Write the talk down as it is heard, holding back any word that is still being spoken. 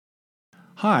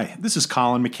Hi, this is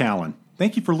Colin McCallan.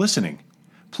 Thank you for listening.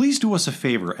 Please do us a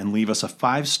favor and leave us a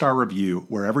 5-star review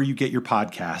wherever you get your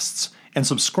podcasts, and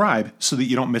subscribe so that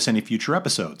you don't miss any future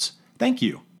episodes. Thank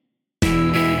you.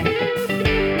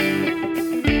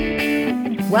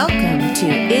 Welcome to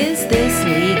Is This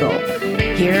Legal?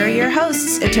 Here are your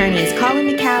hosts, attorneys Colin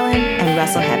McCallan and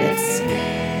Russell Hebets.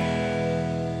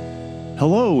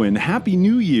 Hello and Happy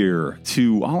New Year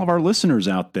to all of our listeners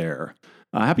out there.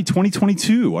 Happy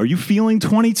 2022. Are you feeling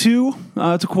 22?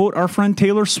 To quote our friend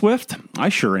Taylor Swift? I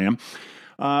sure am.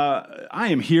 I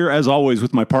am here, as always,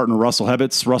 with my partner, Russell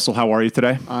Hebets. Russell, how are you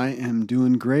today? I am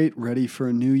doing great, ready for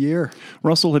a new year.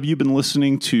 Russell, have you been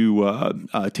listening to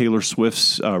Taylor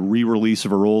Swift's re-release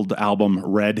of her old album,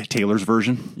 Red, Taylor's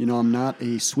version? You know, I'm not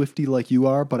a Swiftie like you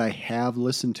are, but I have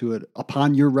listened to it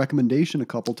upon your recommendation a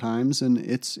couple times, and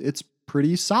it's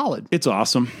pretty solid. It's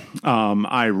awesome.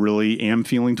 I really am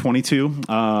feeling 22,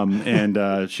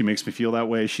 and she makes me feel that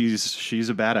way. She's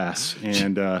a badass,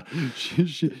 and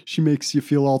she makes you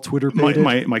feel all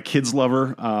Twitter-pated. My kids love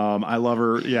her. I love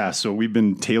her. Yeah, so we've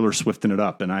been Taylor Swifting it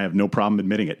up, and I have no problem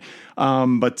admitting it.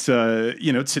 But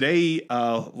today,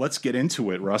 let's get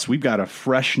into it, Russ. We've got a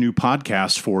fresh new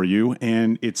podcast for you,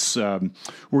 and it's we're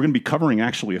going to be covering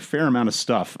actually a fair amount of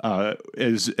stuff.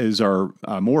 As our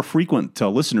more frequent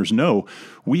listeners know,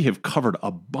 we have covered a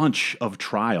bunch of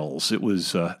trials. It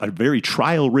was a very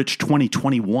trial-rich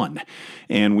 2021,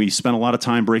 and we spent a lot of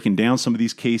time breaking down some of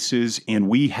these cases, and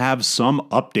we have some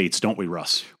updates, don't we,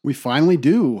 Russ? We finally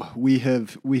do. We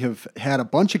have had a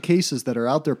bunch of cases that are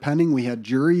out there pending. We had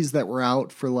juries that were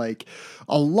out for like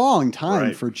a long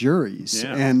time for juries.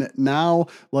 Yeah. And now,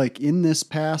 like in this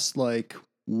past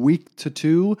week to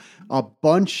two, a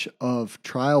bunch of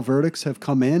trial verdicts have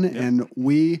come in, and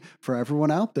we, for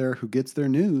everyone out there who gets their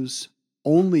news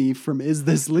only from Is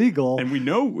This Legal, and we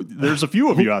know there's a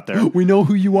few of you out there. We know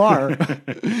who you are.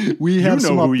 We have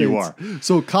some updates. Who you are.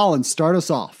 So, Colin, start us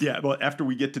off. Yeah, well, after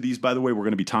we get to these, by the way, we're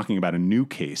going to be talking about a new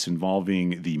case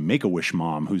involving the Make-A-Wish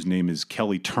mom, whose name is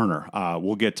Kelly Turner.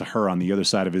 We'll get to her on the other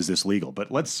side of Is This Legal?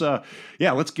 But let's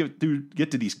get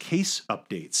to these case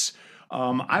updates.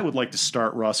 I would like to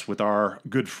start, Russ, with our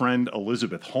good friend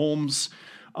Elizabeth Holmes.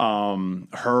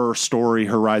 Her story,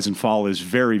 her rise and fall, is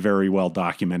very, very well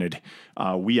documented.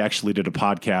 We actually did a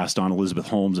podcast on Elizabeth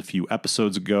Holmes a few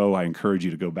episodes ago. I encourage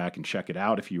you to go back and check it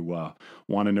out if you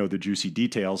want to know the juicy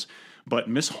details. But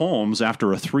Miss Holmes,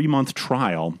 after a 3-month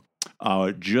trial,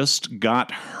 just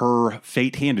got her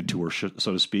fate handed to her, so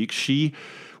to speak. She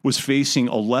was facing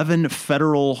 11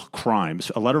 federal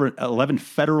crimes, 11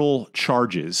 federal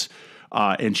charges,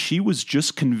 and she was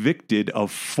just convicted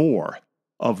of 4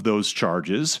 of those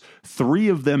charges. 3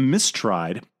 of them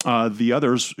mistried. The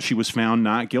others, she was found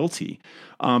not guilty.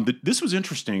 But this was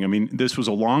interesting. I mean, this was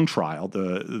a long trial.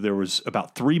 There was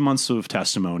about 3 months of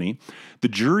testimony. The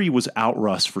jury was out,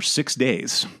 Russ, for 6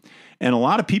 days. And a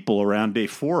lot of people around day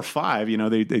 4 or 5,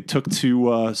 they took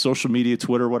to social media,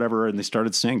 Twitter, whatever, and they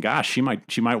started saying, gosh,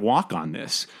 she might walk on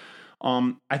this.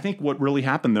 I think what really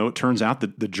happened, though, it turns out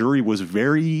that the jury was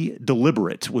very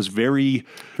deliberate, was very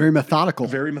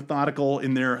methodical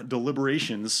in their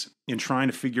deliberations in trying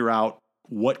to figure out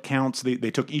what counts. They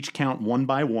took each count one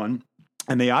by one,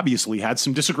 and they obviously had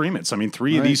some disagreements. I mean,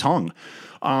 3 of these hung.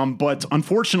 But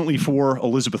unfortunately for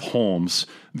Elizabeth Holmes,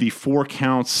 the 4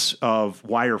 counts of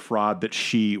wire fraud that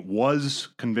she was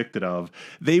convicted of,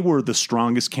 they were the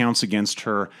strongest counts against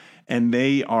her. And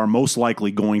they are most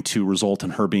likely going to result in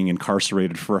her being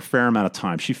incarcerated for a fair amount of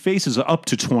time. She faces up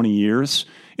to 20 years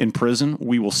in prison.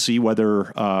 We will see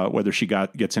whether she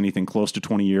gets anything close to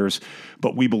 20 years,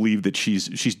 but we believe that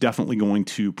she's definitely going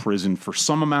to prison for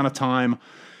some amount of time.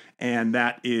 And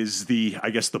that is the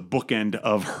bookend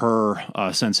of her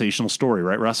sensational story,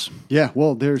 right, Russ? Yeah.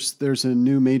 Well, there's a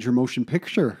new major motion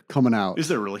picture coming out. Is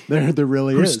there really? There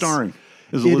really is. Who's starring?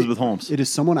 Is Elizabeth Holmes. It is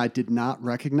someone I did not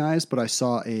recognize, but I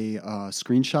saw a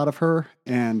screenshot of her,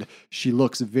 and she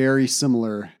looks very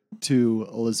similar to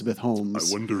Elizabeth Holmes.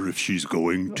 I wonder if she's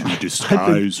going to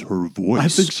disguise her voice. I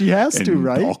think she has to,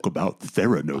 right? Talk about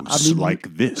Theranos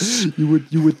like this. You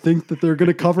would think that they're going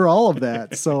to cover all of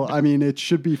that. So, I mean, it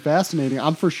should be fascinating.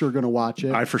 I'm for sure going to watch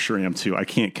it. I for sure am too. I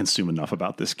can't consume enough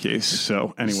about this case.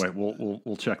 So, anyway,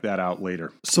 we'll check that out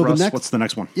later. So, Russ, what's the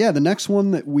next one? Yeah, the next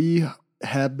one that we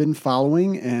have been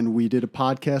following, and we did a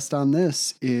podcast on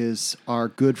this, is our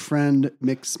good friend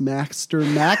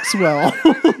Mixmaster Maxwell.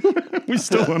 We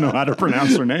still don't know how to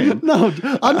pronounce her name. No,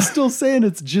 I'm still saying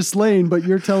it's Ghislaine, but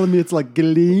you're telling me it's like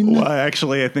Ghislaine. Well,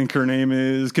 actually, I think her name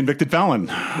is convicted felon.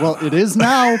 Well, it is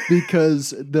now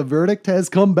because the verdict has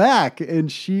come back,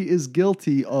 and she is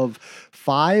guilty of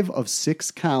 5 of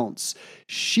 6 counts.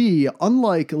 she,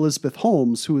 unlike Elizabeth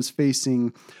Holmes, who is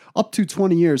facing up to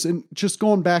 20 years, and just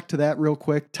going back to that real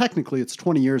quick, technically it's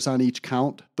 20 years on each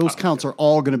count. Those counts are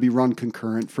all going to be run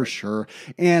concurrent for sure.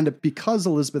 And because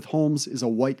Elizabeth Holmes is a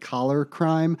white collar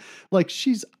crime, like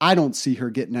I don't see her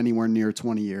getting anywhere near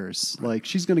 20 years. Like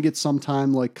she's going to get some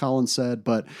time, like Colin said,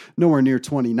 but nowhere near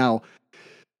 20. Now,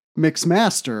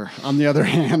 Mixmaster, on the other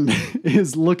hand,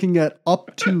 is looking at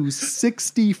up to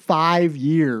 65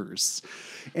 years.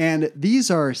 And these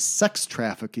are sex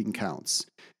trafficking counts.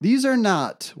 These are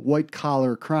not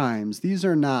white-collar crimes. These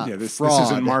are not this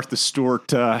fraud. isn't Martha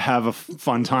Stewart have a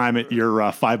fun time at your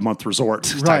 5-month resort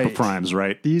type of crimes,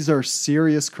 right? These are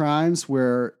serious crimes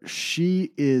where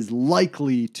she is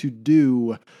likely to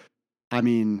do,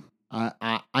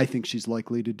 I think she's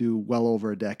likely to do well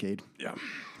over a decade. Yeah.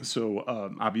 So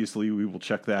obviously we will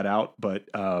check that out. But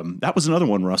that was another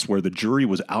one, Russ, where the jury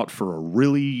was out for a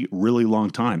really, really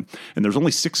long time. And there's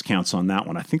only 6 counts on that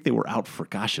one. I think they were out for,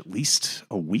 at least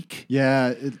a week.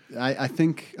 Yeah, I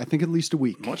think at least a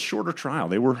week. Much shorter trial.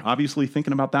 They were obviously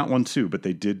thinking about that one too, but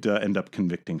they did end up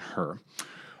convicting her.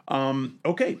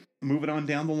 Okay, moving on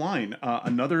down the line.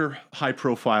 Another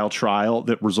high-profile trial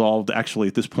that resolved actually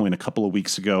at this point a couple of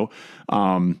weeks ago.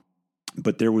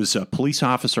 But there was a police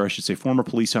officer, I should say former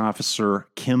police officer,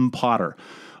 Kim Potter.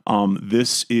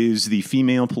 This is the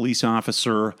female police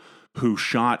officer who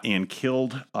shot and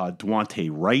killed Daunte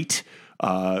Wright,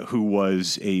 who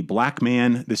was a black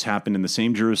man. This happened in the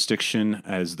same jurisdiction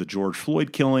as the George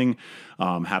Floyd killing.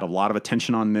 Had a lot of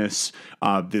attention on this.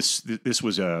 This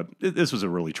was a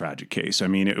really tragic case. I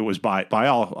mean, it was by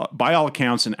all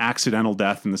accounts an accidental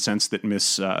death in the sense that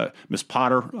Miss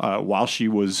Potter, while she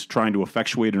was trying to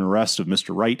effectuate an arrest of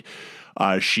Mr. Wright,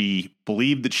 she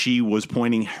believed that she was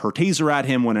pointing her taser at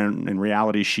him when in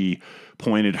reality she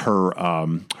pointed her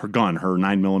gun, her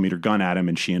 9mm gun at him,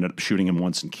 and she ended up shooting him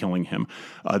once and killing him.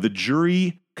 The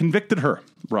jury convicted her,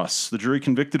 Russ. The jury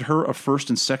convicted her of first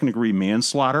and second degree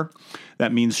manslaughter.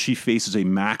 That means she faces a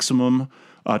maximum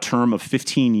term of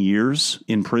 15 years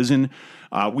in prison.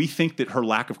 We think that her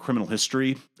lack of criminal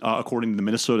history, according to the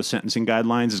Minnesota sentencing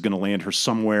guidelines, is going to land her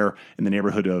somewhere in the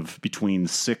neighborhood of between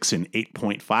 6 and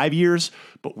 8.5 years,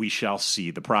 but we shall see.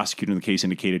 The prosecutor in the case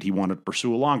indicated he wanted to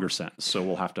pursue a longer sentence, so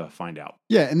we'll have to find out.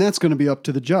 Yeah, and that's going to be up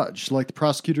to the judge. Like, the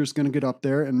prosecutor is going to get up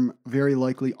there and very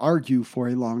likely argue for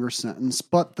a longer sentence,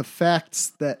 but the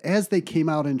facts that as they came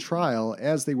out in trial,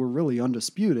 as they were really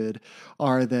undisputed,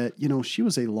 are that, she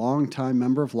was a longtime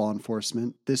member of law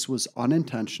enforcement. This was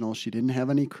unintentional. She didn't have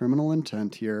any criminal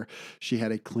intent here. She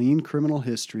had a clean criminal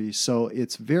history, so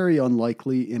it's very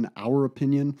unlikely, in our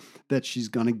opinion, that she's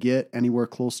going to get anywhere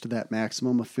close to that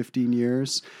maximum of 15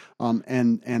 years.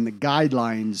 And the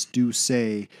guidelines do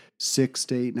say 6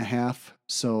 to 8.5.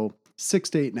 So 6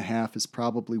 to 8.5 is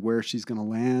probably where she's going to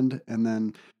land, and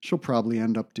then she'll probably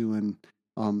end up doing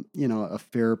a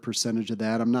fair percentage of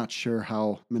that. I'm not sure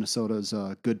how Minnesota's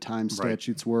good time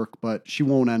statutes work, but she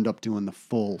won't end up doing the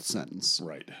full sentence.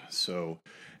 Right. So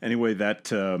anyway,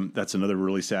 that's another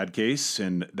really sad case,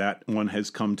 and that one has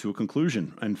come to a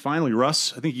conclusion. And finally,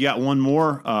 Russ, I think you got one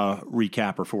more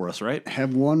recapper for us, right?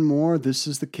 Have one more. This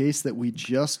is the case that we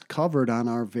just covered on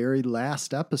our very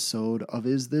last episode of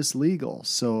Is This Legal?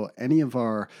 So any of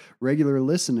our regular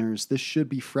listeners, this should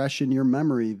be fresh in your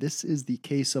memory. This is the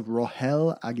case of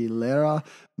Rogel Aguilera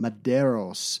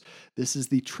Maderos. This is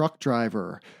the truck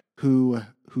driver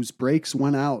whose brakes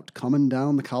went out coming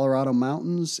down the Colorado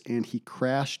mountains, and he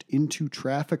crashed into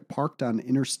traffic parked on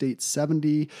Interstate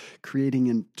 70, creating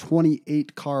a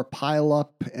 28-car pileup,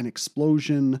 an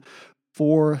explosion,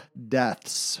 4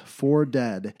 deaths, 4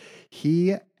 dead.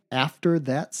 He, after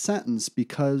that sentence,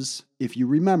 because if you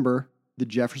remember, the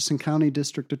Jefferson County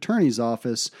District Attorney's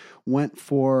Office went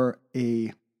for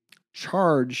a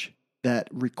charge that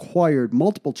required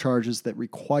multiple charges that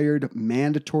required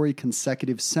mandatory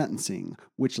consecutive sentencing,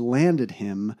 which landed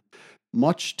him,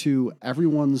 much to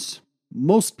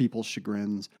most people's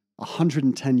chagrins,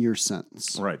 110-year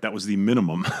sentence. Right. That was the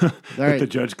minimum that the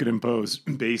judge could impose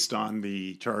based on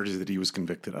the charges that he was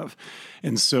convicted of.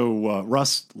 And so,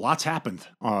 Russ, lots happened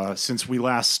since we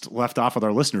last left off with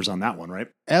our listeners on that one, right?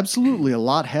 Absolutely. A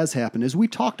lot has happened. As we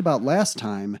talked about last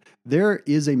time, there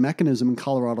is a mechanism in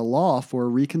Colorado law for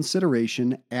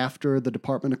reconsideration after the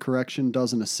Department of Correction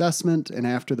does an assessment and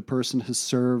after the person has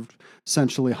served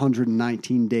essentially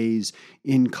 119 days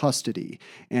in custody.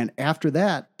 And after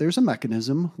that, there's a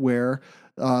mechanism where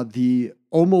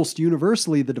almost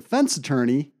universally the defense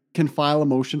attorney can file a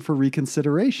motion for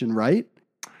reconsideration, right?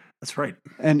 That's right.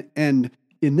 And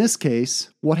in this case,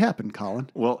 what happened, Colin?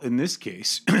 Well, in this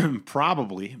case,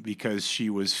 probably because she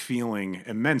was feeling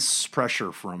immense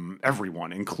pressure from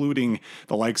everyone, including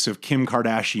the likes of Kim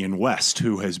Kardashian West,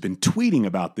 who has been tweeting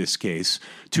about this case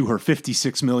to her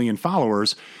 56 million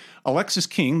followers. Alexis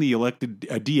King, the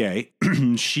elected DA,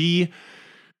 she,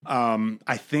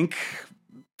 I think,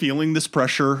 feeling this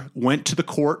pressure, went to the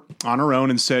court on her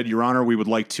own and said, Your Honor, we would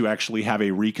like to actually have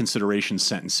a reconsideration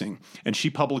sentencing. And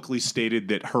she publicly stated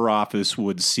that her office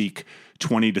would seek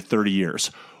 20 to 30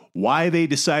 years. Why they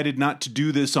decided not to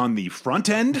do this on the front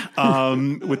end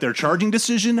with their charging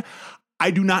decision, I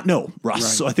do not know, Russ. Right.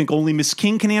 So I think only Miss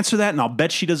King can answer that, and I'll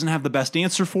bet she doesn't have the best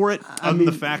answer for it.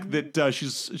 The fact that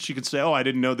she could say, "Oh, I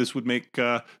didn't know this would make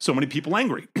so many people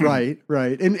angry." Right,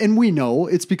 and we know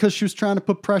it's because she was trying to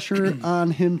put pressure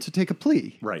on him to take a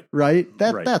plea. Right.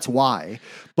 That's why.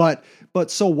 But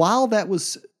so while that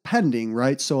was pending,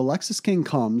 right? So Alexis King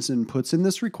comes and puts in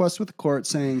this request with the court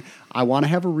saying, I want to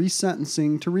have a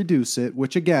resentencing to reduce it,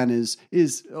 which again is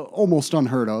almost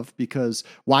unheard of, because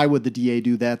why would the DA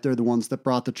do that? They're the ones that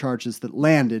brought the charges that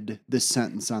landed this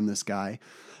sentence on this guy.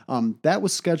 That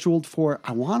was scheduled for,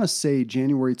 I want to say,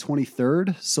 January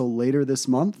 23rd, so later this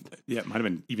month. Yeah, it might have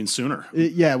been even sooner.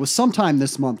 It was sometime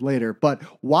this month later. But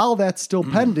while that's still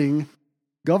pending,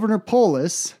 Governor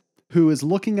Polis, who is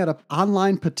looking at an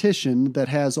online petition that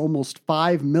has almost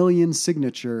 5 million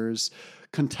signatures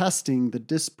contesting the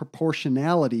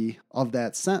disproportionality of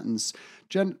that sentence,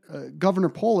 Governor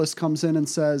Polis comes in and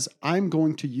says, I'm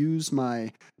going to use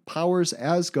my powers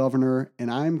as governor, and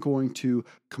I'm going to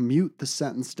commute the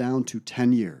sentence down to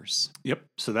 10 years. Yep.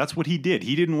 So that's what he did.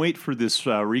 He didn't wait for this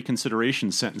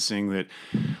reconsideration sentencing that,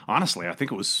 honestly, I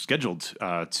think it was scheduled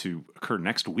to occur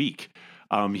next week.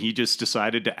 He just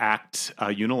decided to act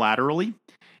unilaterally.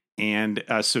 And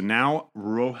so now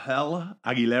Rohel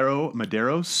Aguilera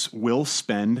Maderos will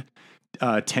spend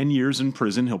 10 years in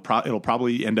prison. It'll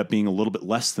probably end up being a little bit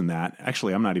less than that.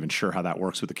 Actually, I'm not even sure how that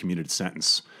works with a commuted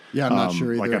sentence. Yeah, I'm not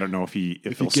sure either. Like, I don't know if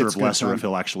he'll serve less or if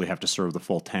he'll actually have to serve the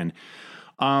full 10.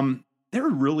 There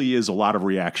really is a lot of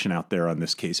reaction out there on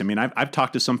this case. I mean, I've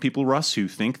talked to some people, Russ, who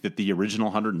think that the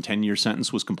original 110-year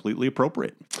sentence was completely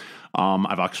appropriate.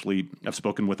 I've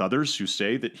spoken with others who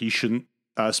say that he shouldn't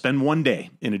spend one day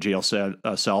in a jail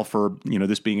cell for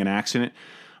this being an accident.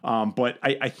 But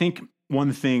I think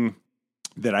one thing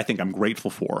that I think I'm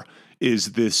grateful for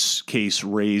is this case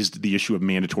raised the issue of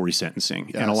mandatory sentencing.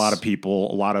 Yes. And a lot of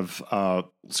people, a lot of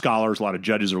scholars, a lot of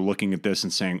judges are looking at this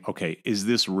and saying, okay, is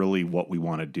this really what we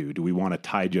want to do? Do we want to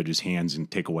tie judges' hands and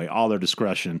take away all their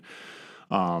discretion?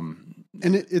 And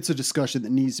it's a discussion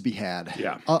that needs to be had.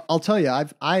 Yeah. I'll tell you,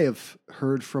 I have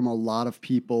heard from a lot of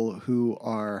people who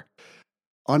are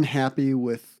unhappy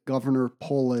with Governor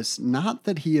Polis, not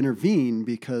that he intervened,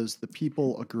 because the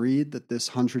people agreed that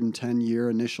this 110-year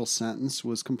initial sentence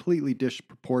was completely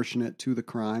disproportionate to the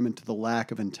crime and to the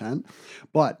lack of intent,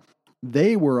 but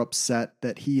they were upset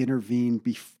that he intervened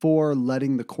before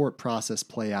letting the court process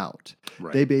play out.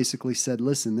 Right. They basically said,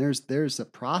 listen, there's a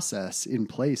process in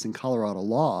place in Colorado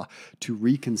law to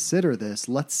reconsider this.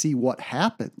 Let's see what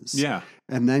happens. Yeah.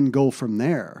 And then go from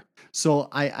there. So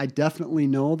I definitely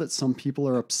know that some people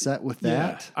are upset with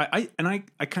that. I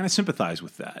kind of sympathize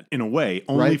with that in a way,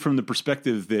 only from the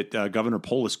perspective that Governor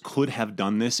Polis could have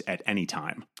done this at any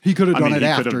time. He could have done it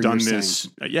after. He could have done this.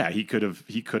 Yeah, he could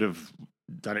have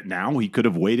done it now. He could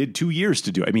have waited 2 years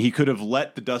to do it. I mean, he could have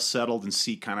let the dust settle and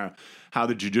see kind of how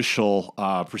the judicial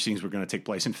proceedings were going to take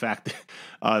place. In fact,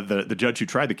 the judge who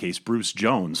tried the case, Bruce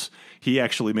Jones, he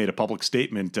actually made a public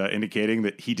statement indicating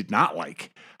that he did not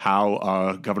like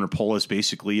how Governor Polis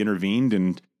basically intervened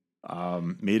and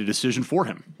made a decision for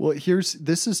him. Well,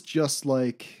 this is just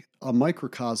like a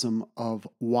microcosm of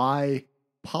why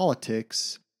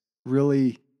politics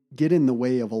really get in the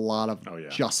way of a lot of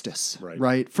justice,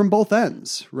 right? From both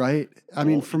ends, right? I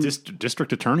mean, from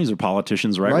district attorneys are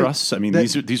politicians, right, Russ? I mean,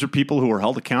 these are people who are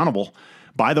held accountable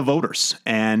by the voters,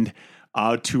 and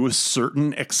to a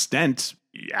certain extent,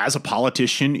 as a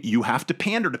politician, you have to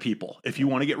pander to people if you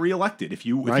want to get reelected, if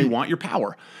you want your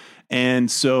power.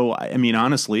 And so, I mean,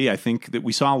 honestly, I think that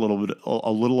we saw a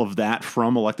little of that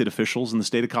from elected officials in the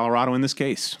state of Colorado in this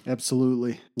case.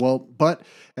 Absolutely. Well, but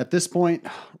at this point,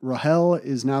 Rahel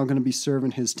is now going to be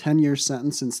serving his 10-year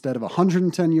sentence instead of a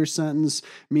 110-year sentence.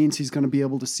 Means he's going to be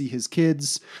able to see his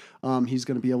kids. He's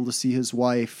going to be able to see his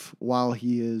wife while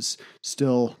he is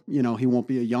still, he won't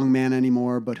be a young man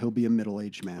anymore, but he'll be a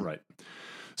middle-aged man. Right.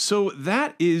 So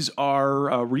that is our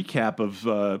recap of,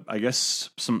 I guess,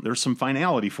 there's some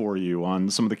finality for you on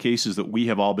some of the cases that we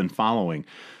have all been following.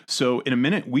 So in a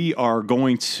minute, we're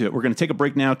going to take a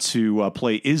break now to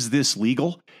play Is This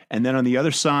Legal? And then on the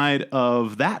other side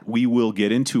of that, we will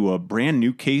get into a brand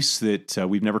new case that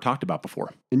we've never talked about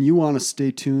before. And you want to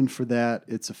stay tuned for that.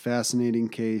 It's a fascinating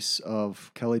case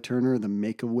of Kelly Turner, the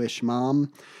Make-A-Wish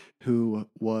mom, who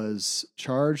was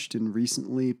charged and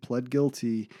recently pled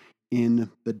guilty in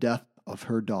the death of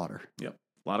her daughter. Yep.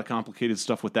 A lot of complicated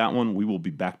stuff with that one. We will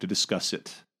be back to discuss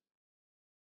it.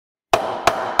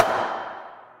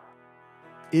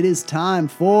 It is time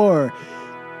for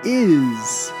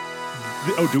Is...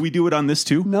 Oh, do we do it on this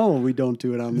too? No, we don't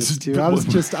do it on this too. I was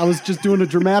just doing a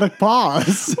dramatic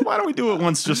pause. Why don't we do it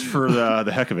once just for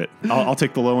the heck of it? I'll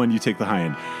take the low end, you take the high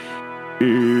end.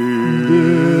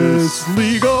 Is this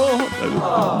legal?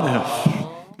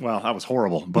 Well, that was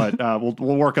horrible, but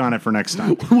we'll work on it for next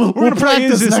time. We're going to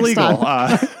practice this legal.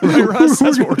 Right, Russ?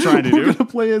 That's what we're trying to do. We're going to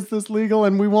play Is This Legal,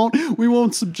 and we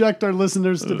won't subject our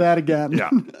listeners to that again.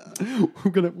 Yeah, we're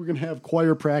gonna have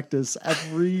choir practice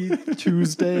every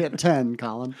Tuesday at 10.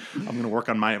 Colin, I'm going to work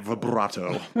on my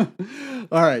vibrato.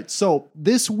 All right, so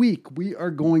this week we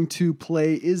are going to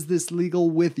play Is This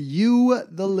Legal with you,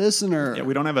 the listener. Yeah,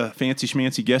 we don't have a fancy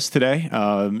schmancy guest today.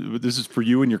 This is for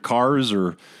you in your cars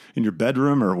or in your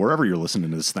bedroom or wherever you're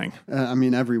listening to this thing. I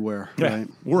mean, everywhere, yeah, right?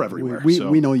 We're everywhere.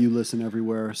 We know you listen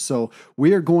everywhere. So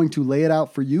we are going to lay it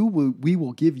out for you. We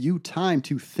will give you time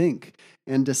to think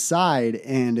and decide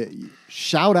and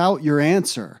shout out your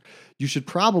answer. You should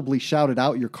probably shout it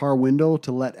out your car window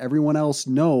to let everyone else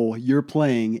know you're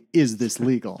playing Is This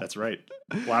Legal? That's right.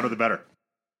 Louder the better.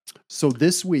 So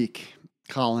this week,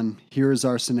 Colin, here is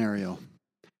our scenario.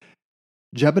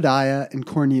 Jebediah and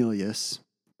Cornelius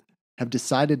have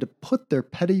decided to put their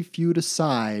petty feud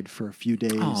aside for a few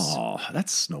days. Oh,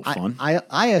 that's no fun.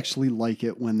 I actually like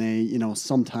it when they,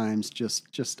 sometimes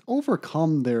just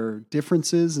overcome their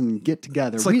differences and get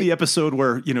together. It's like the episode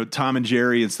where, Tom and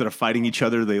Jerry, instead of fighting each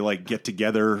other, they like get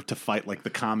together to fight like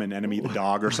the common enemy, the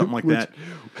dog or something like that.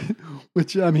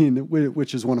 Which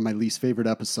is one of my least favorite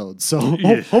episodes. So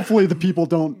Yeah. hopefully the people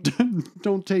don't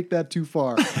take that too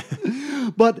far.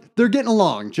 But they're getting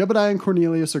along. Jebediah and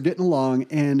Cornelius are getting along,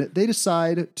 and they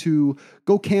decide to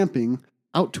go camping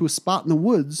out to a spot in the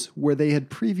woods where they had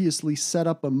previously set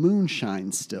up a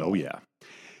moonshine still. Oh, yeah.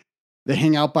 They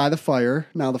hang out by the fire.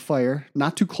 Now the fire,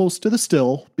 not too close to the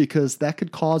still, because that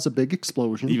could cause a big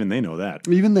explosion. Even they know that.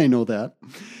 Even they know that.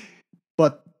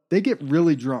 But they get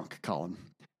really drunk, Colin.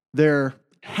 They're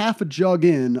half a jug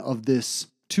in of this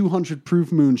 200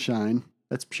 proof moonshine.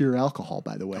 That's pure alcohol,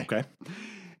 by the way. Okay.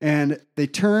 And they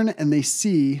turn and they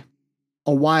see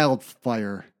a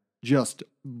wildfire just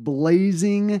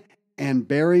blazing and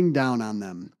bearing down on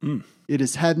them. It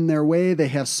is heading their way. They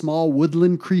have small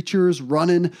woodland creatures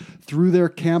running through their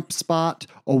camp spot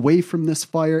away from this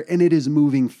fire, and it is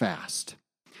moving fast.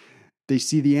 They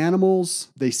see the animals.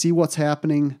 They see what's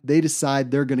happening. They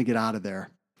decide they're going to get out of there.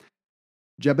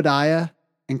 Jebediah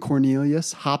and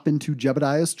Cornelius hop into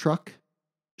Jebediah's truck.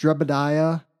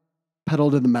 Jebediah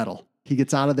pedal to the metal. He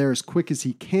gets out of there as quick as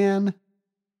he can,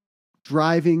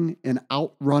 driving and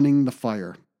outrunning the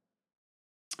fire.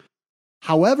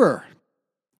 However,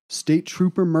 State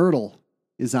Trooper Myrtle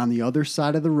is on the other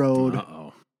side of the road,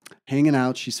 hanging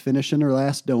out. She's finishing her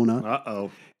last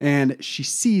donut. And she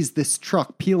sees this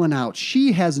truck peeling out.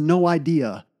 She has no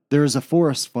idea there's a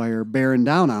forest fire bearing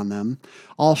down on them.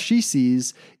 All she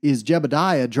sees is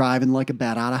Jebediah driving like a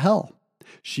bat out of hell.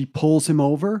 She pulls him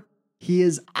over. He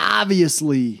is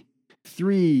obviously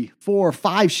 3, 4,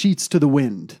 5 sheets to the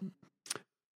wind.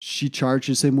 She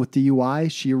charges him with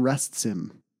DUI. She arrests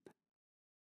him.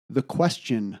 The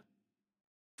question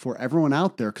for everyone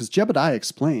out there, because Jebediah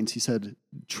explains, he said,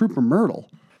 Trooper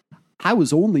Myrtle, I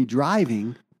was only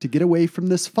driving to get away from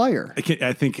this fire.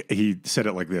 I think he said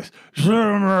it like this.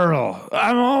 Trooper Myrtle,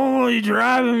 I'm only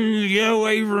driving to get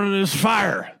away from this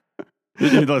fire.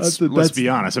 Let's be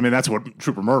honest. I mean, that's what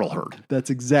Trooper Myrtle heard. That's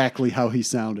exactly how he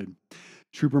sounded.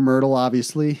 Trooper Myrtle,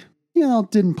 obviously,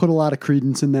 didn't put a lot of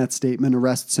credence in that statement,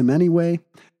 arrests him anyway.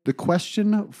 The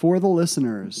question for the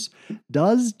listeners,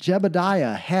 does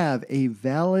Jebediah have a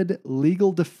valid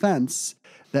legal defense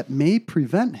that may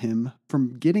prevent him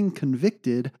from getting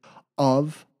convicted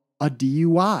of a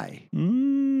DUI?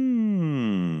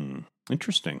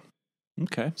 Interesting.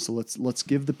 Okay. So let's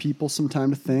give the people some time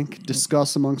to think,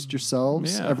 discuss amongst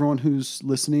yourselves. Yeah. Everyone who's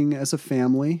listening as a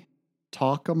family,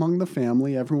 talk among the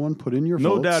family. Everyone put in your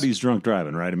votes. No doubt he's drunk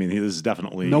driving, right? I mean, this is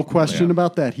definitely... No question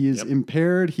about that. He is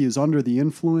impaired. He is under the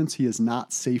influence. He is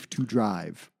not safe to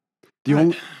drive.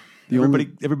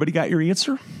 Everybody got your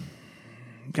answer?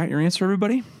 Got your answer,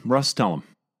 everybody? Russ, tell them.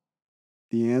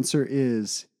 The answer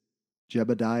is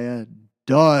Jebediah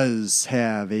does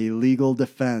have a legal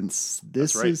defense.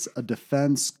 This is a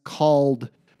defense called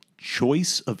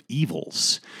choice of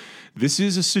evils. This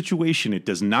is a situation. It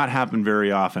does not happen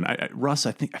very often. Russ,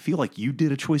 I feel like you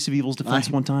did a choice of evils defense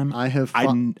one time. I have.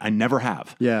 I never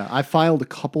have. Yeah, I filed a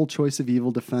couple choice of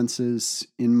evil defenses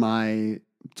in my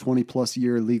 20 plus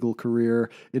year legal career.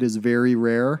 It is very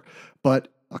rare, but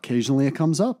occasionally it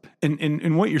comes up.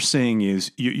 And what you're saying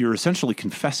is you're essentially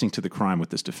confessing to the crime with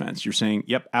this defense. You're saying,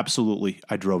 yep, absolutely,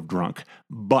 I drove drunk,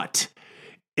 but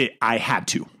I had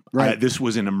to. Right. This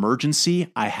was an emergency.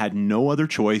 I had no other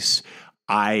choice.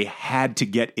 I had to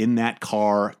get in that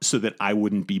car so that I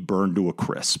wouldn't be burned to a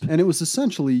crisp. And it was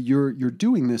essentially you're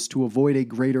doing this to avoid a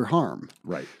greater harm.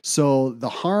 Right. So the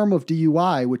harm of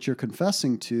DUI, which you're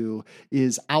confessing to,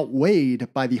 is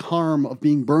outweighed by the harm of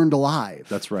being burned alive.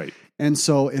 That's right. And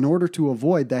so in order to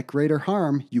avoid that greater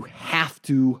harm, you have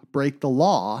to break the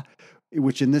law,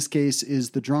 which in this case is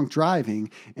the drunk driving.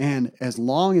 And as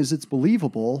long as it's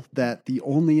believable that the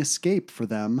only escape for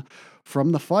them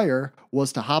from the fire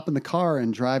was to hop in the car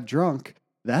and drive drunk,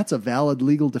 that's a valid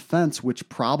legal defense, which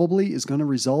probably is going to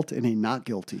result in a not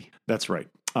guilty. That's right.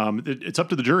 It's up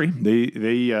to the jury.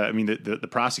 The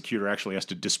prosecutor actually has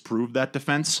to disprove that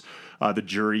defense. The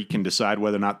jury can decide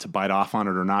whether or not to bite off on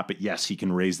it or not. But yes, he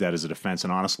can raise that as a defense.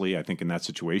 And honestly, I think in that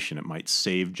situation, it might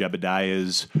save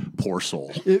Jebediah's poor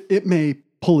soul. It may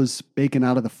pull his bacon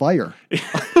out of the fire.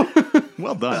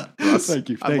 Well done, Russ. Thank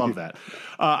you. I love that.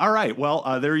 All right.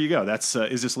 Well, there you go. That's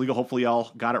Is This Legal? Hopefully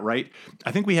y'all got it right.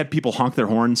 I think we had people honk their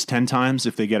horns 10 times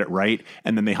if they get it right,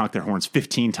 and then they honk their horns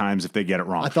 15 times if they get it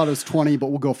wrong. I thought it was 20, but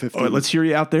we'll go 15. All right, let's hear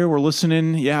you out there. We're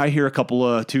listening. Yeah, I hear a couple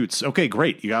of toots. Okay,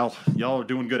 great. Y'all are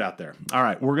doing good out there. All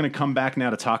right, we're going to come back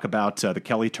now to talk about the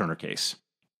Kelly Turner case.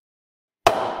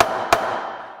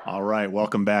 All right,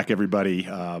 welcome back, everybody.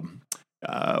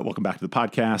 Welcome back to the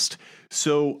podcast.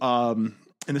 So,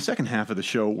 in the second half of the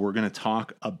show, we're going to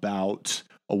talk about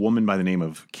a woman by the name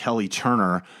of Kelly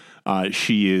Turner.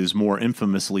 She is more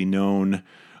infamously known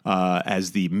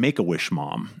as the Make-A-Wish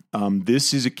mom.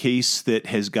 This is a case that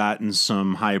has gotten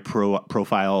some high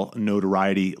profile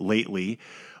notoriety lately.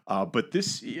 But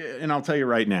this, and I'll tell you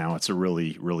right now, it's a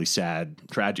really, really sad,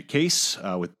 tragic case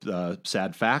with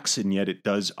sad facts, and yet it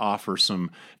does offer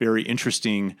some very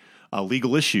interesting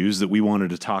legal issues that we wanted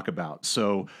to talk about.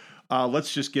 So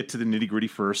let's just get to the nitty gritty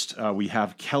first. We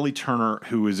have Kelly Turner,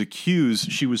 who is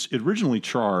accused. She was originally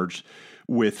charged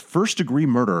with first-degree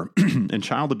murder and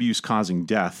child abuse causing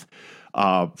death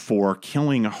for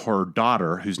killing her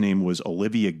daughter, whose name was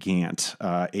Olivia Gant,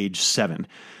 age 7.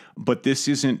 But this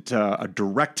isn't a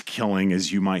direct killing,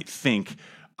 as you might think.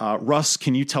 Russ,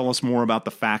 can you tell us more about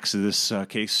the facts of this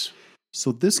case?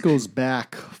 So this goes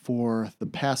back for the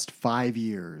past 5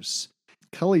 years.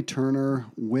 Kelly Turner,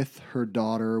 with her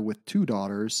daughter, with 2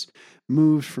 daughters,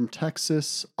 moved from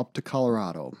Texas up to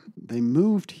Colorado. They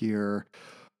moved here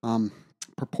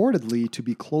purportedly to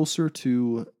be closer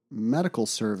to medical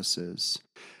services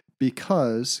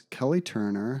because Kelly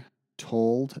Turner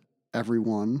told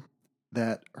everyone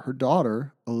that her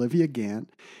daughter, Olivia Gant,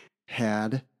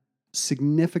 had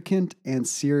significant and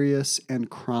serious and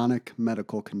chronic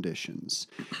medical conditions.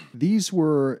 These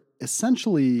were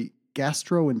essentially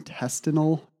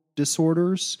gastrointestinal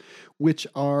disorders, which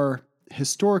are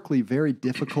historically very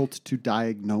difficult to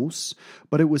diagnose,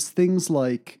 but it was things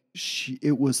like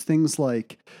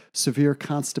severe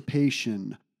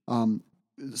constipation,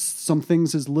 some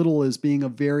things as little as being a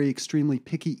very extremely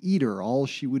picky eater. All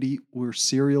she would eat were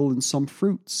cereal and some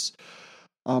fruits.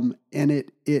 And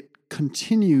it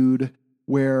continued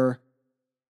where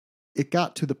it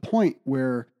got to the point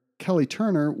where Kelly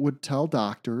Turner would tell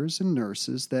doctors and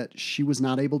nurses that she was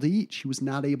not able to eat. She was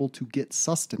not able to get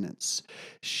sustenance.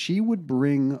 She would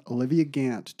bring Olivia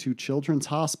Gant to Children's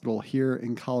Hospital here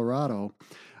in Colorado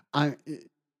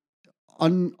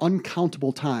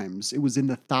uncountable times. It was in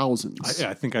the thousands.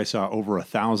 I think I saw over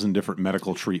 1,000 different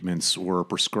medical treatments were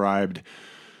prescribed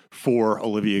for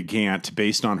Olivia Gant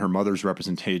based on her mother's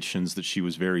representations that she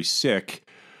was very sick.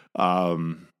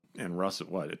 And Russ,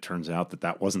 it turns out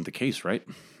that wasn't the case, right?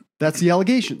 That's the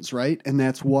allegations, right? And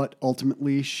that's what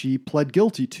ultimately she pled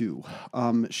guilty to.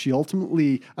 She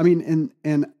ultimately,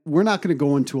 and we're not going to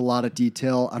go into a lot of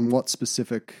detail on what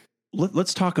specific.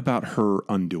 Let's talk about her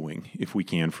undoing, if we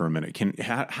can, for a minute.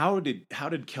 How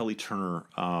did Kelly Turner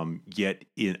get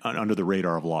in under the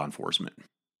radar of law enforcement?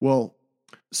 Well,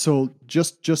 so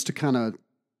just to kind of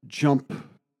jump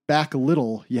back a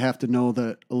little, you have to know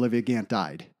that Olivia Gant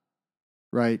died,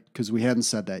 right? Because we hadn't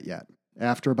said that yet.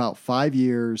 After about 5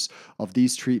 years of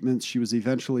these treatments, she was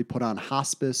eventually put on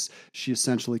hospice. She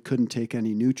essentially couldn't take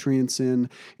any nutrients in,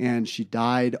 and she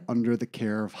died under the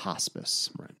care of hospice.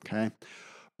 Right. Okay.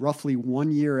 Roughly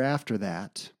 1 year after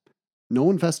that, no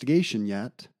investigation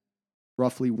yet.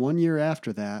 Roughly 1 year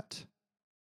after that,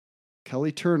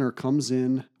 Kelly Turner comes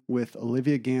in with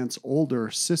Olivia Gant's older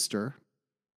sister,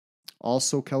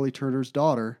 also Kelly Turner's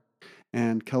daughter,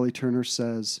 and Kelly Turner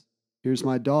says, "Here's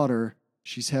my daughter.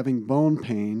 She's having bone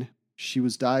pain. She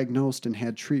was diagnosed and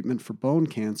had treatment for bone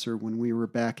cancer when we were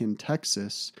back in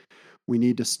Texas. We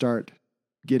need to start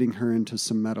getting her into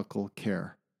some medical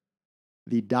care."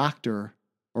 The doctor,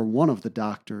 or one of the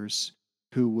doctors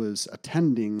who was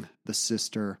attending the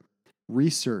sister,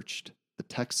 researched the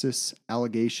Texas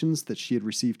allegations that she had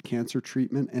received cancer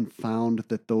treatment and found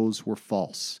that those were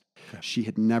false. Okay. She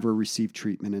had never received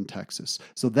treatment in Texas.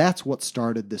 So that's what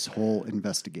started this whole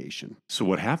investigation. So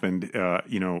what happened,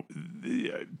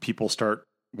 people start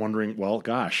wondering, well,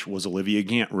 gosh, was Olivia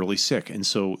Gant really sick? And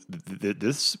so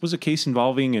this was a case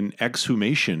involving an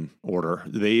exhumation order.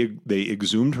 They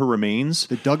exhumed her remains.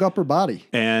 They dug up her body.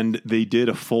 And they did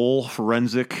a full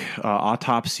forensic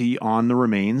autopsy on the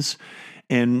remains.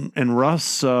 And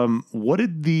Russ, what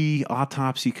did the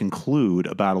autopsy conclude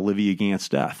about Olivia Gant's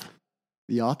death?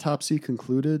 The autopsy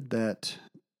concluded that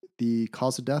the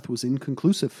cause of death was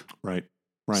inconclusive. Right.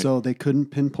 Right. So they couldn't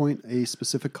pinpoint a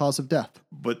specific cause of death.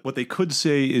 But what they could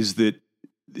say is that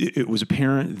it was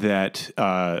apparent that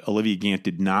Olivia Gant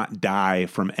did not die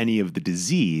from any of the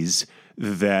disease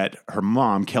that her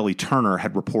mom, Kelly Turner,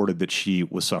 had reported that she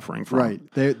was suffering from. Right.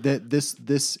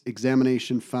 This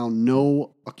examination found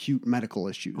no acute medical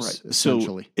issues, right,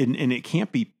 essentially. So, and it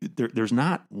can't be, there's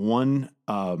not one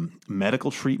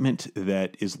medical treatment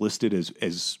that is listed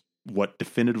as what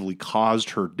definitively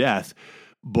caused her death,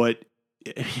 but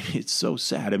it's so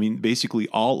sad. I mean, basically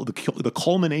all of the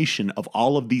culmination of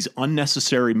all of these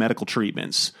unnecessary medical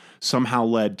treatments somehow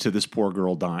led to this poor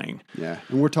girl dying. Yeah.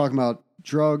 And we're talking about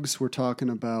drugs, we're talking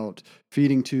about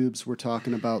feeding tubes, we're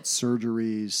talking about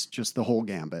surgeries, just the whole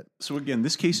gambit. So again,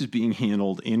 this case is being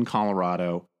handled in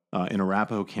Colorado, in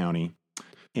Arapahoe County,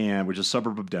 which is a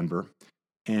suburb of Denver.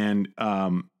 And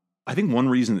I think one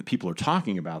reason that people are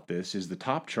talking about this is the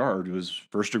top charge was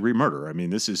first-degree murder. I mean,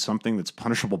 this is something that's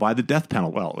punishable by the death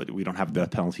penalty. Well, we don't have a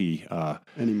death penalty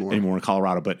anymore in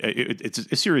Colorado, but it's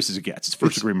as serious as it gets. It's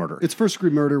first-degree murder. It's first-degree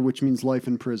murder, which means life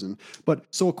in prison. But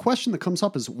so a question that comes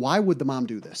up is, why would the mom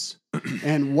do this?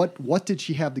 And what did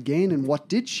she have to gain, and what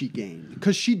did she gain?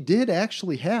 Because she did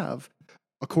actually have,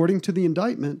 according to the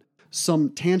indictment, some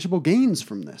tangible gains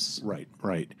from this. Right,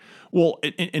 right. Well,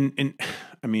 and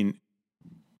I mean,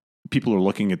 people are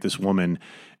looking at this woman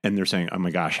and they're saying, "Oh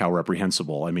my gosh, how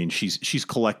reprehensible!" I mean,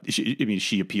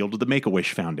 she appealed to the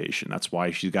Make-A-Wish Foundation. That's why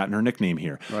she's gotten her nickname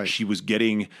here. Right. She was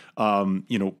getting,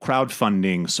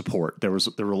 crowdfunding support. There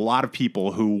were a lot of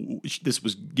people who this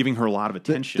was giving her a lot of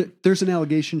attention. There's an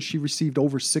allegation she received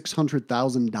over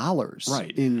 $600,000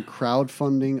 right. in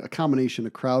crowdfunding, a combination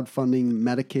of crowdfunding,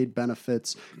 Medicaid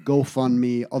benefits,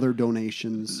 GoFundMe, other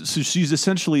donations. So she's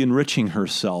essentially enriching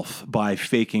herself by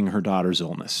faking her daughter's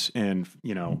illness, and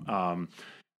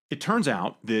it turns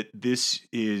out that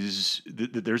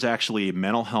that there's actually a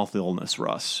mental health illness,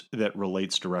 Russ, that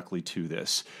relates directly to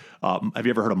this. Have you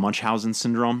ever heard of Munchausen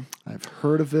syndrome? I've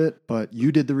heard of it, but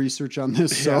you did the research on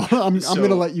this, so I'm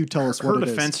going to let you tell us what it is.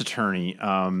 Her defense attorney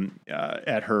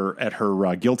at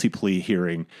her guilty plea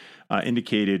hearing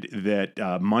indicated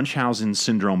that Munchausen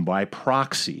syndrome by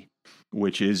proxy,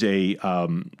 which is it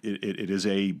is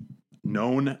a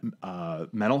known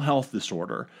mental health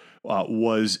disorder,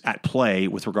 was at play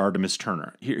with regard to Miss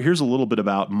Turner. Here's a little bit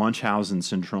about Munchausen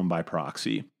syndrome by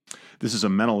proxy. This is a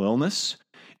mental illness.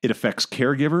 It affects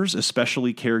caregivers,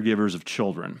 especially caregivers of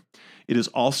children. It is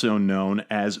also known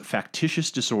as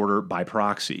factitious disorder by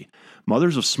proxy.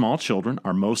 Mothers of small children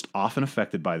are most often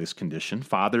affected by this condition.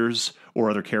 Fathers or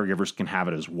other caregivers can have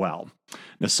it as well.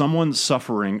 Now, someone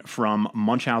suffering from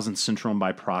Munchausen syndrome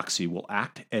by proxy will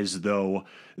act as though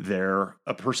they're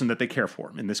a person that they care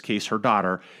for. In this case, her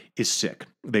daughter is sick.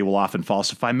 They will often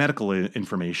falsify medical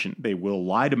information. They will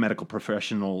lie to medical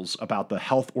professionals about the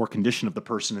health or condition of the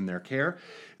person in their care.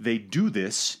 They do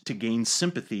this to gain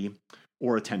sympathy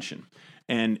or attention.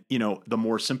 And, the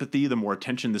more sympathy, the more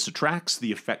attention this attracts,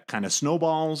 the effect kind of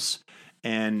snowballs.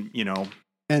 And,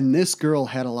 And this girl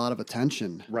had a lot of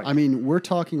attention. Right. I mean, we're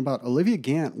talking about Olivia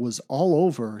Gant was all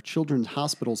over Children's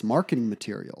Hospital's marketing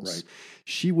materials.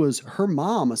 Right. Her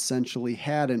mom essentially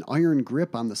had an iron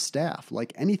grip on the staff.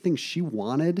 Like anything she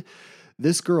wanted,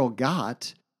 this girl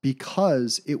got.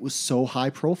 because it was so high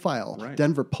profile. Right.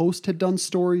 Denver Post had done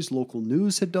stories, local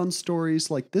news had done stories.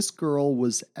 Like, this girl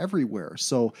was everywhere.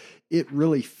 So it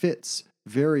really fits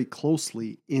very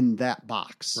closely in that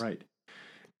box. Right.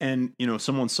 And,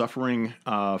 someone suffering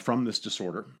from this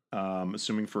disorder,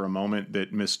 assuming for a moment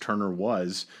that Miss Turner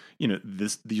was,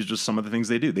 these are just some of the things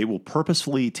they do. They will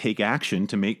purposefully take action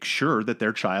to make sure that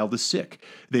their child is sick.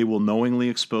 They will knowingly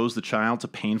expose the child to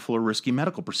painful or risky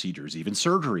medical procedures, even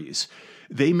surgeries.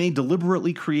 They may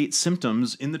deliberately create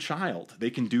symptoms in the child. They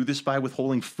can do this by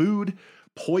withholding food,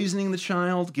 poisoning the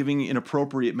child, giving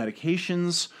inappropriate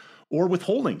medications, or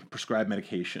withholding prescribed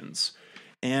medications.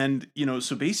 And,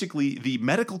 so basically the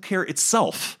medical care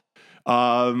itself,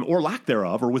 or lack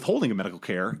thereof, or withholding of medical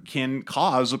care, can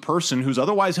cause a person who's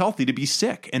otherwise healthy to be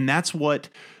sick. And that's what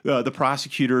the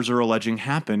prosecutors are alleging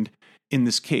happened in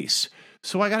this case.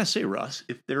 So I got to say, Russ,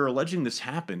 if they're alleging this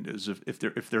happened, as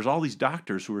if there's all these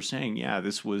doctors who are saying, yeah,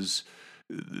 this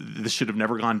should have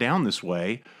never gone down this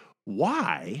way,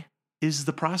 why is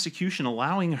the prosecution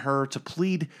allowing her to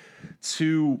plead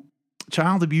to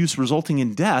child abuse resulting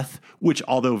in death, which,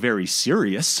 although very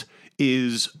serious,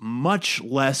 is much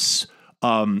less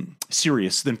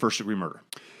serious than first-degree murder?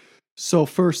 So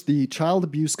first, the child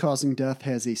abuse causing death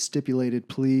has a stipulated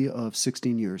plea of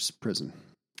 16 years prison.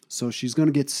 So she's going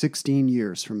to get 16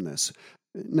 years from this.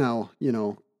 Now,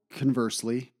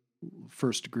 conversely,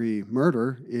 first-degree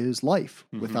murder is life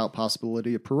without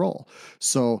possibility of parole.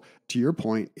 So to your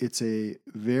point, it's a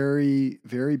very,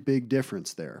 very big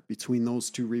difference there between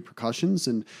those two repercussions.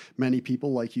 And many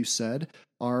people, like you said,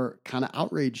 are kind of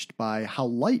outraged by how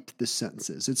light this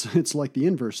sentence is. It's like the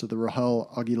inverse of the Rahel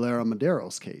Aguilera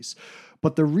Madero's case.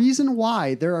 But the reason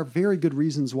why, there are very good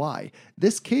reasons why.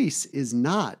 This case is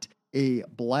not a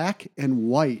black and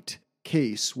white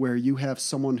case where you have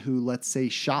someone who, let's say,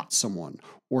 shot someone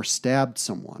or stabbed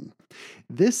someone.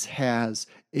 This has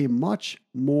a much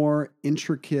more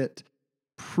intricate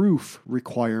proof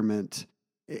requirement.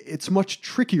 It's much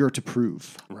trickier to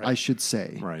prove, right, I should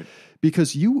say. Right.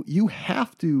 Because you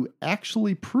have to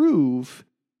actually prove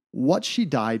what she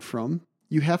died from.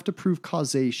 You have to prove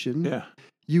causation. Yeah.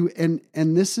 And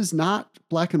this is not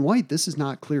black and white. This is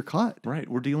not clear cut. Right.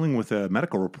 We're dealing with a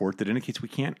medical report that indicates we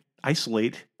can't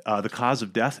isolate the cause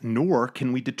of death, nor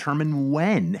can we determine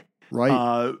when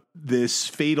this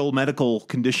fatal medical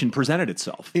condition presented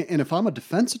itself. And if I'm a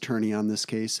defense attorney on this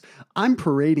case, I'm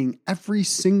parading every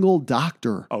single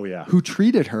doctor who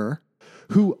treated her,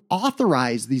 who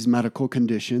authorized these medical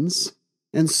conditions,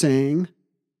 and saying,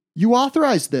 you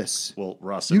authorized this. Well,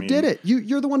 Russ, you did it.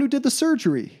 You're the one who did the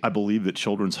surgery. I believe that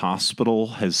Children's Hospital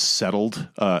has settled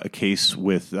a case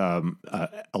with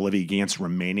Olivia Gant's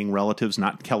remaining relatives,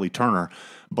 not Kelly Turner,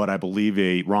 but I believe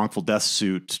a wrongful death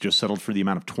suit just settled for the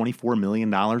amount of $24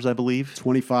 million, I believe.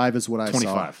 25 is what I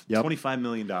saw. Yep. $25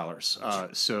 million.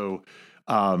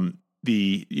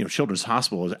 The Children's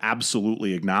Hospital is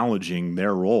absolutely acknowledging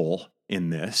their role in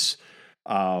this.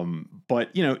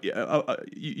 But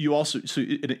you also, so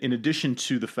in addition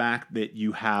to the fact that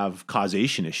you have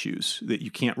causation issues, that you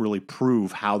can't really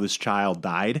prove how this child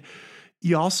died,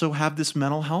 you also have this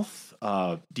mental health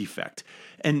defect.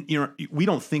 And we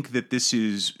don't think that this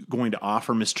is going to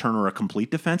offer Ms. Turner a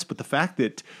complete defense, but the fact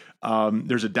that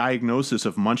there's a diagnosis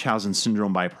of Munchausen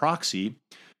syndrome by proxy,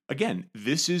 again,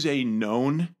 this is a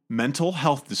known mental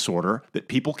health disorder that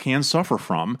people can suffer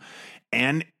from.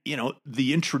 And,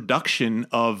 the introduction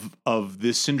of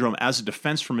this syndrome as a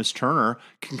defense for Ms. Turner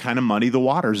can kind of muddy the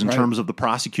waters in terms of the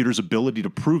prosecutor's ability to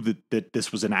prove that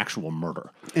this was an actual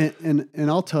murder. And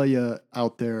I'll tell you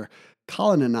out there,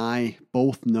 Colin and I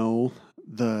both know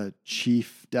the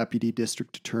chief deputy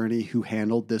district attorney who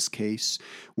handled this case.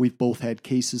 We've both had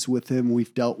cases with him.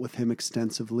 We've dealt with him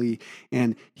extensively.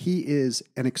 And he is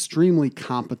an extremely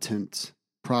competent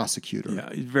prosecutor. Yeah,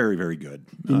 he's very, very good.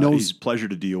 He's a pleasure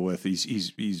to deal with.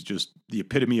 He's just the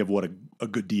epitome of what a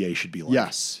good DA should be like.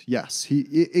 Yes.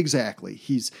 Exactly.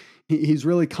 He's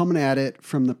really coming at it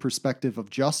from the perspective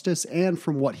of justice and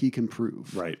from what he can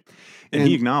prove. Right. And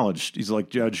he acknowledged, he's like,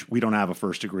 Judge, we don't have a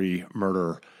first-degree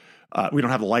murder. We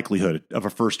don't have the likelihood of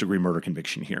a first-degree murder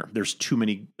conviction here. There's too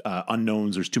many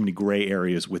unknowns. There's too many gray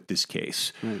areas with this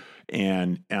case. Right.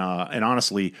 And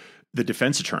honestly, the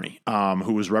defense attorney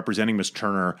who was representing Ms.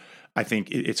 Turner, I think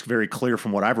it's very clear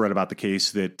from what I've read about the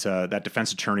case that that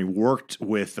defense attorney worked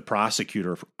with the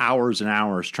prosecutor for hours and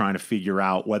hours trying to figure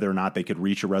out whether or not they could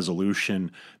reach a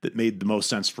resolution that made the most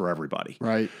sense for everybody.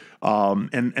 Right.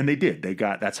 And they did.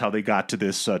 That's how they got to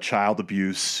this child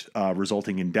abuse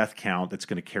resulting in death count that's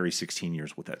going to carry 16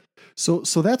 years with it. So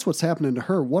that's what's happening to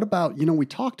her. What about, we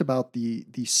talked about the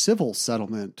civil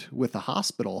settlement with the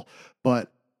hospital,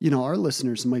 but our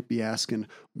listeners might be asking,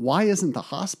 why isn't the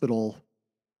hospital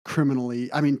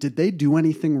criminally? I mean, did they do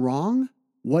anything wrong?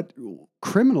 What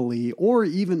criminally, or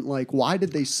even like, why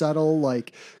did they settle?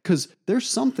 Like, because there's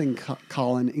something,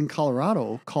 Colin, in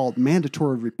Colorado called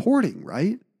mandatory reporting,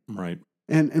 right? Right.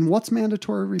 And what's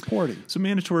mandatory reporting? So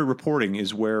mandatory reporting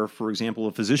is where, for example,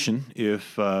 a physician,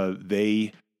 if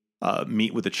they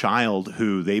meet with a child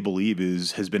who they believe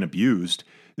has been abused,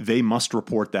 they must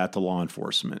report that to law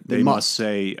enforcement. They must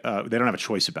say they don't have a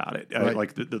choice about it. Right.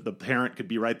 Like the parent could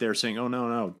be right there saying, "Oh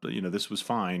no, this was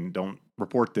fine. Don't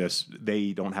report this."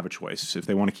 They don't have a choice. If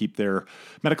they want to keep their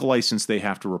medical license, they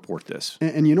have to report this.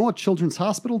 And you know what Children's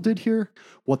Hospital did here?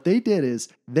 What they did is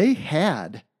they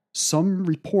had some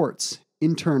reports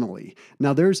internally.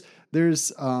 Now there's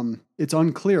it's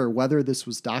unclear whether this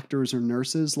was doctors or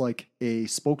nurses. Like a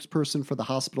spokesperson for the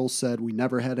hospital said, we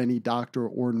never had any doctor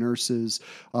or nurses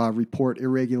report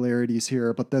irregularities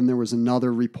here. But then there was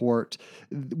another report.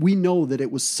 We know that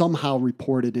it was somehow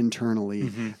reported internally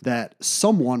that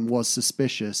someone was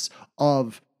suspicious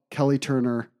of Kelly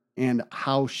Turner and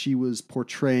how she was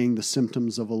portraying the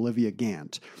symptoms of Olivia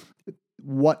Gant.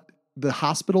 What the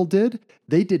hospital did,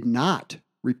 they did not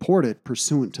report it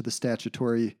pursuant to the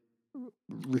statutory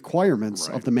requirements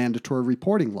of the mandatory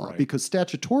reporting law, because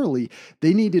statutorily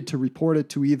they needed to report it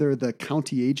to either the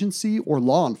county agency or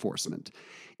law enforcement.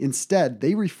 Instead,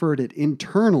 they referred it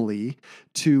internally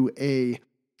to a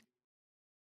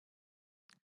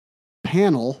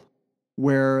panel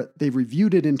where they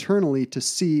reviewed it internally to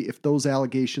see if those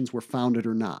allegations were founded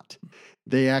or not.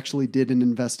 They actually did an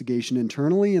investigation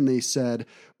internally, and they said,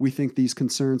 we think these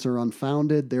concerns are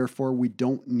unfounded, therefore we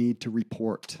don't need to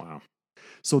report. Wow.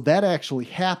 So that actually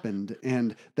happened,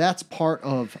 and that is part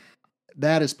of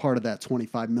that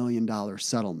 $25 million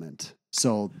settlement.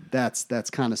 So that's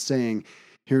kind of saying,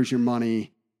 here's your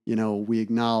money. We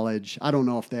acknowledge. I don't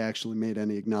know if they actually made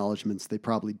any acknowledgments. They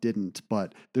probably didn't,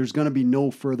 but there's going to be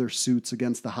no further suits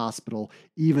against the hospital,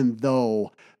 even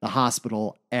though the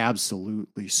hospital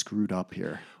absolutely screwed up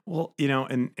here. Well,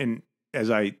 and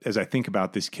as I think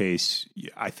about this case,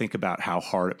 I think about how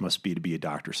hard it must be to be a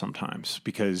doctor sometimes,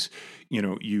 because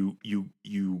you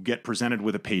get presented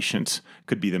with a patient,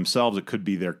 could be themselves, it could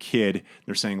be their kid.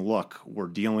 They're saying, look, we're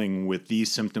dealing with these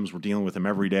symptoms, we're dealing with them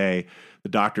every day. The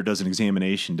doctor does an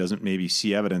examination, doesn't maybe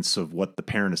see evidence of what the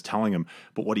parent is telling him,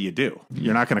 but what do?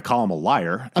 You're not going to call them a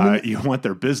liar. You want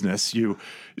their business. To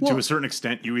a certain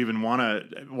extent, you even want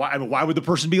to. Why would the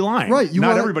person be lying? Right.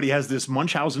 Not everybody has this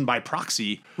Munchausen by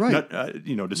proxy,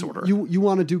 disorder. You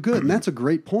want to do good, and that's a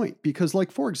great point, because,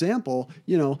 like, for example,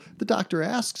 the doctor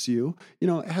asks you,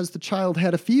 has the child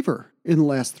had a fever in the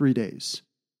last 3 days?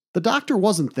 The doctor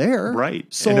wasn't there.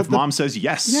 Right. So and if mom says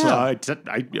yes,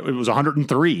 it was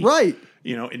 103. Right.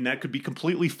 And that could be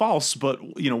completely false, but,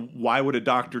 why would a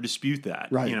doctor dispute that?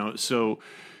 Right. So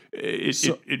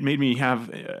it made me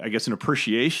have, I guess, an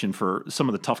appreciation for some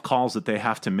of the tough calls that they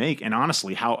have to make. And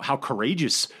honestly, how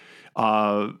courageous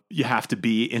you have to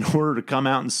be in order to come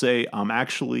out and say,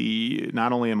 actually,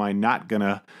 not only am I not going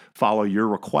to follow your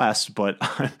request, but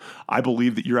I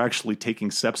believe that you're actually taking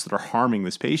steps that are harming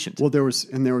this patient. Well, there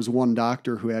was one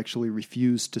doctor who actually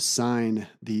refused to sign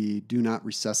the do not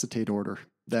resuscitate order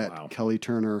that Kelly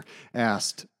Turner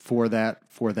asked for that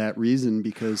reason,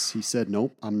 because he said,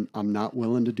 nope, I'm not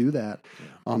willing to do that.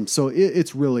 Yeah. So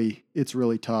it's really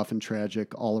tough and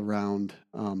tragic all around.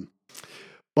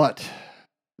 But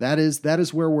that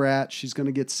is where we're at. She's going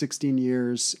to get 16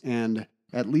 years, and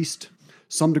at least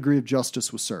some degree of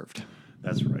justice was served.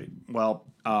 That's right. Well,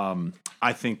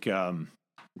 I think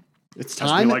it's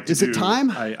time. Is it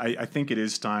time? I think it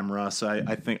is time, Russ.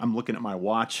 I think I'm looking at my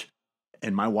watch,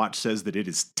 and my watch says that it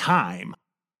is time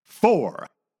for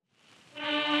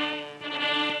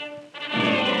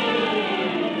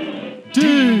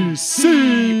DCOTW.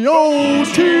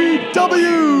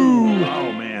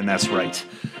 Oh man, that's right.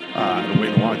 I've been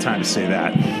waiting a long time to say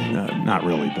that. Not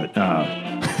really, but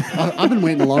I've been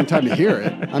waiting a long time to hear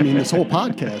it. I mean, this whole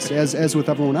podcast, as with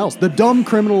everyone else, the dumb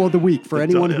criminal of the week for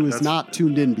anyone who has not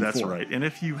tuned in before. That's right. And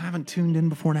if you haven't tuned in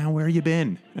before now, where you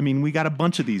been? I mean, we got a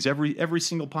bunch of these every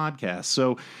single podcast.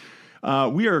 So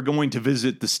we are going to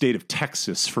visit the state of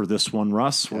Texas for this one,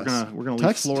 Russ. We're gonna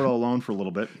leave Florida alone for a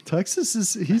little bit. Texas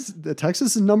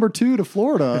is number 2 to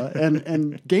Florida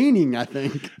and gaining, I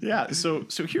think. Yeah. So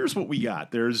here's what we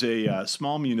got. There's a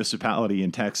small municipality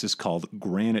in Texas called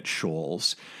Granite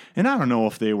Shoals, and I don't know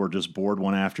if they were just bored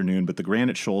one afternoon, but the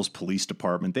Granite Shoals Police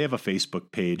Department, they have a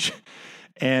Facebook page,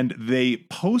 and they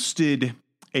posted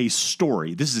a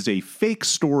story. This is a fake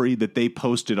story that they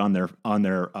posted on their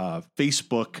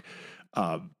Facebook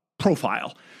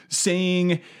profile,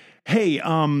 saying Hey,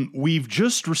 we've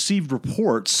just received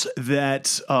reports that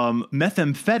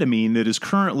methamphetamine that is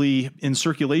currently in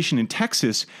circulation in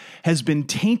Texas has been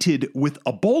tainted with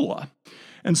Ebola.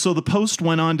 And so the Post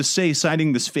went on to say,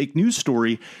 citing this fake news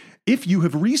story, if you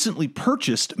have recently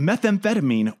purchased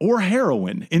methamphetamine or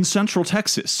heroin in Central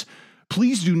Texas,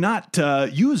 please do not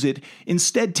use it.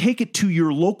 Instead, take it to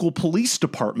your local police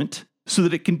department so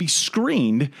that it can be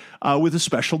screened with a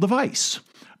special device.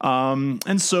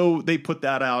 And so they put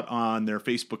that out on their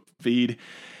Facebook feed.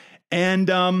 And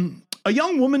a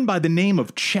young woman by the name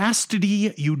of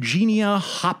Chastity Eugenia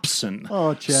Hobson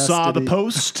saw the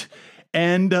post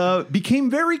and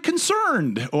became very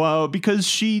concerned because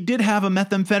she did have a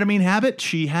methamphetamine habit.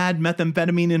 She had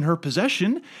methamphetamine in her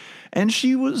possession. And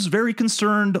she was very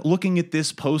concerned looking at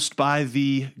this post by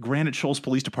the Granite Shoals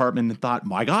Police Department and thought,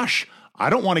 my gosh, I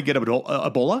don't want to get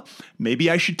Ebola. Maybe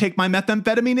I should take my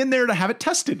methamphetamine in there to have it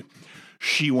tested.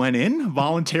 She went in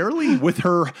voluntarily with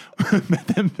her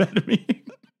methamphetamine.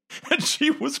 And she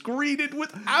was greeted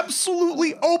with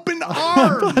absolutely open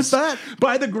arms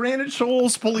by the Granite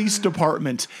Shoals Police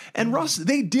Department. And Russ,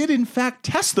 they did in fact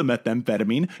test the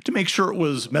methamphetamine to make sure it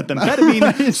was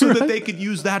methamphetamine so that they could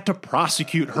use that to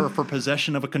prosecute her for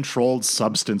possession of a controlled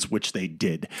substance, which they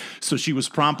did. So she was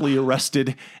promptly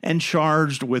arrested and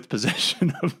charged with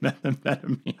possession of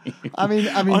methamphetamine. I mean,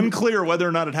 unclear whether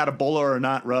or not it had Ebola or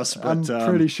not, Russ, but I'm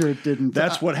pretty sure it didn't.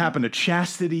 That's what happened to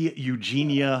Chastity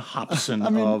Eugenia Hobson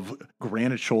of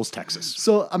Granite Shoals, Texas.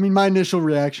 So, I mean, my initial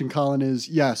reaction, Colin, is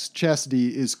yes,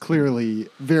 Chastity is clearly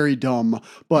very dumb,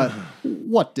 but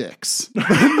what dicks?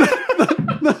 I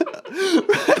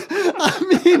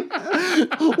mean,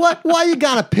 why you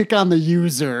gotta pick on the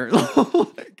user?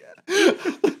 Oh my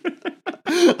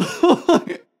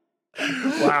God.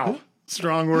 Wow.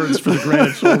 Strong words for the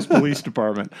Granite Shoals Police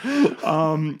Department.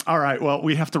 All right. Well,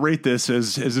 we have to rate this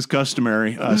as is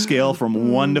customary. Scale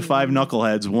from 1 to 5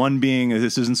 knuckleheads. 1 being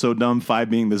this isn't so dumb. 5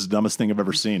 being this is the dumbest thing I've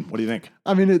ever seen. What do you think?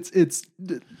 I mean, it's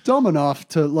dumb enough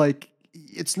to like.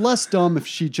 It's less dumb if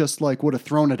she just like would have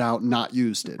thrown it out and not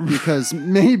used it, because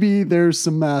maybe there's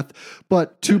some meth,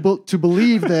 but to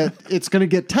believe that it's going to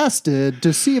get tested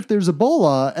to see if there's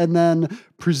Ebola, and then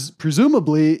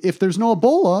presumably if there's no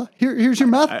Ebola, here's your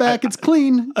meth back. It's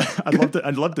clean.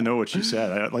 I'd love to know what she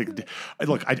said.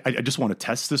 I just want to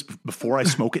test this before I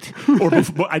smoke it, or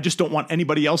I just don't want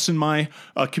anybody else in my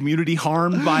community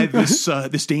harmed by this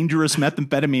dangerous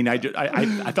methamphetamine.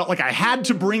 I felt like I had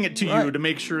to bring it to you to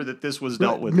make sure that this was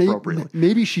dealt with appropriately.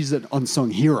 Maybe she's an unsung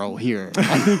hero here,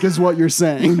 I think is what you're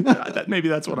saying. Maybe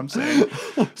that's what I'm saying.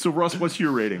 So Russ, what's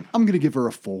your rating? I'm going to give her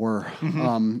a 4.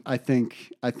 Mm-hmm. I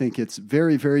think it's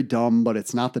very, very dumb, but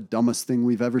it's not the dumbest thing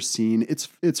we've ever seen.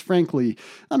 It's frankly,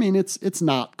 I mean, it's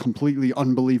not completely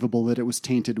unbelievable that it was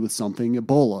tainted with something.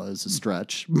 Ebola is a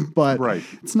stretch, but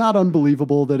it's not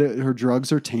unbelievable that her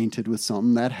drugs are tainted with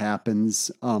something. That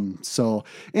happens. So,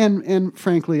 and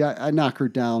frankly, I knock her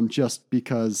down just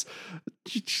because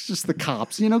just the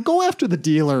cops, go after the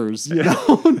dealers,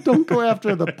 don't go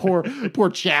after the poor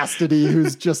Chastity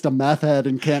who's just a meth head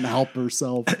and can't help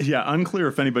herself. Yeah. Unclear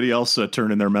if anybody else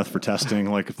turned in their meth for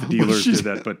testing, like if the dealers did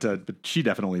that, but she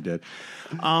definitely did.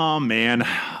 Oh man.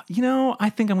 I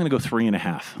think I'm going to go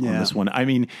 3.5 on this one. I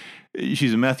mean,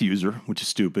 she's a meth user, which is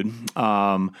stupid.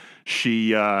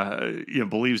 She,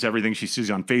 believes everything she sees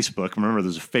on Facebook. Remember,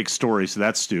 there's a fake story, so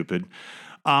that's stupid.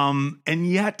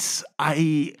 And yet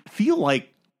I feel like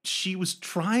she was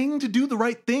trying to do the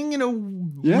right thing in a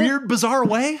weird, bizarre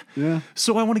way. Yeah.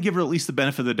 So I want to give her at least the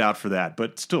benefit of the doubt for that,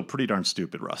 but still pretty darn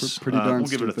stupid, Russ. Pretty darn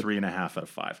stupid. We'll give it a 3.5 out of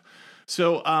 5.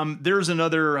 So there's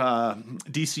another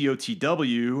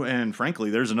DCOTW, and frankly,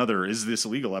 there's another Is This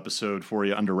Legal episode for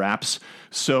you under wraps.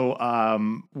 So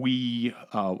we,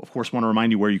 of course, want to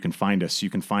remind you where you can find us. You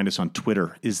can find us on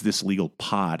Twitter, Is This Legal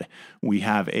Pod. We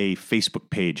have a Facebook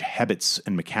page, Hebetz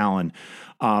and McAllen.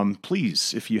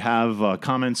 Please, if you have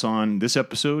comments on this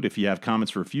episode, if you have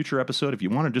comments for a future episode, if you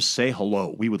want to just say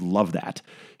hello, we would love that.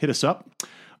 Hit us up.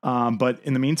 But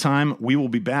in the meantime, we will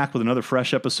be back with another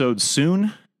fresh episode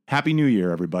soon. Happy New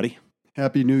Year, everybody.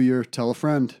 Happy New Year. Tell a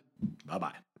friend.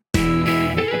 Bye-bye.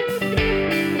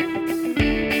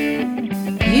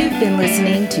 You've been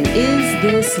listening to Is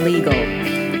This Legal?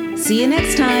 See you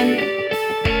next time.